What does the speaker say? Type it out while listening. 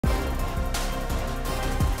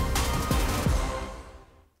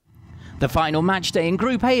The final match day in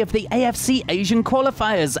Group A of the AFC Asian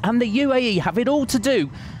qualifiers, and the UAE have it all to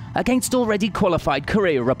do against already qualified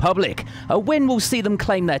Korea Republic. A win will see them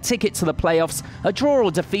claim their ticket to the playoffs, a draw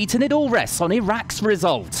or defeat, and it all rests on Iraq's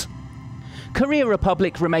result. Korea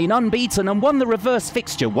Republic remain unbeaten and won the reverse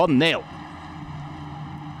fixture 1-0.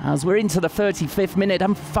 As we're into the 35th minute,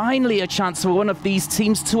 and finally a chance for one of these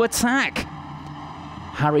teams to attack.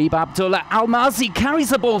 Harib Abdalla Almazi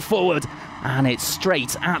carries the ball forward, and it's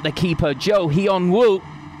straight at the keeper, Jo Hyun-woo.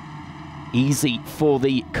 Easy for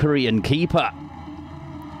the Korean keeper.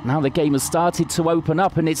 Now the game has started to open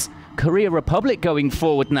up, and it's Korea Republic going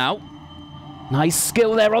forward now. Nice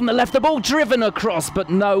skill there on the left, the ball driven across, but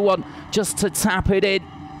no one just to tap it in.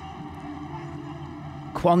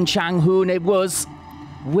 Kwon Chang-hoon it was,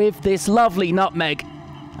 with this lovely nutmeg,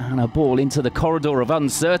 and a ball into the corridor of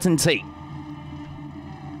uncertainty.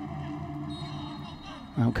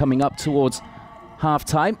 Now coming up towards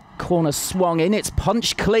half-time, corner swung in, it's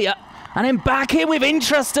punched clear, and then back in with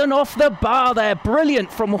interest and off the bar there.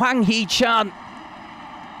 Brilliant from Hwang Hee-chan.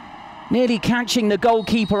 Nearly catching the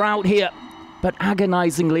goalkeeper out here, but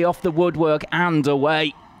agonisingly off the woodwork and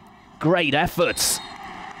away. Great efforts.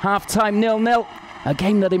 Half-time 0-0, a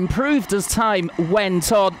game that improved as time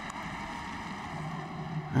went on.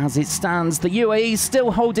 As it stands, the UAE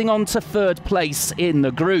still holding on to third place in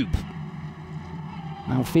the group.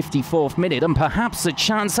 Now 54th minute, and perhaps a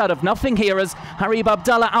chance out of nothing here as Harib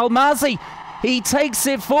Abdalla Almazi, he takes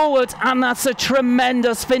it forward, and that's a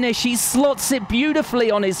tremendous finish. He slots it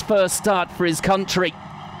beautifully on his first start for his country.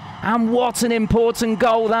 And what an important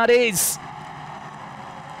goal that is.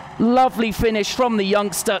 Lovely finish from the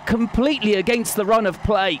youngster, completely against the run of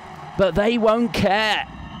play, but they won't care.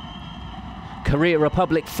 Korea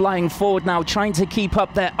Republic flying forward now, trying to keep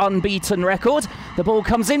up their unbeaten record. The ball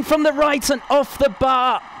comes in from the right and off the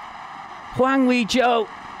bar. Hwang Wee-jo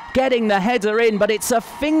getting the header in, but it's a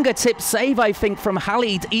fingertip save, I think, from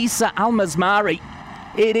Khalid Isa Al-Mazmari.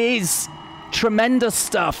 It is tremendous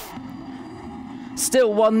stuff.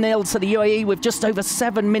 Still 1-0 to the UAE with just over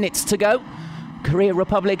 7 minutes to go. Korea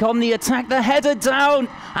Republic on the attack, the header down,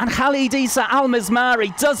 and Khalid Isa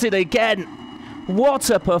Al-Mazmari does it again. What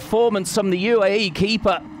a performance from the UAE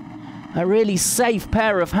keeper. A really safe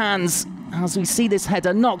pair of hands as we see this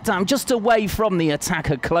header knocked down just away from the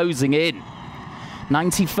attacker closing in.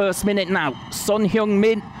 91st minute now, Son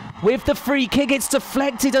Heung-min with the free kick. It's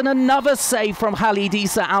deflected, and another save from Khalid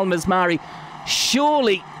Isa Al-Mazmari.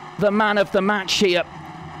 Surely the man of the match here.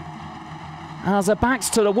 As a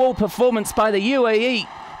backs-to-the-wall performance by the UAE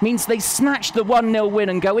means they snatch the 1-0 win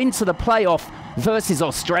and go into the playoff versus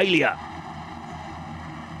Australia.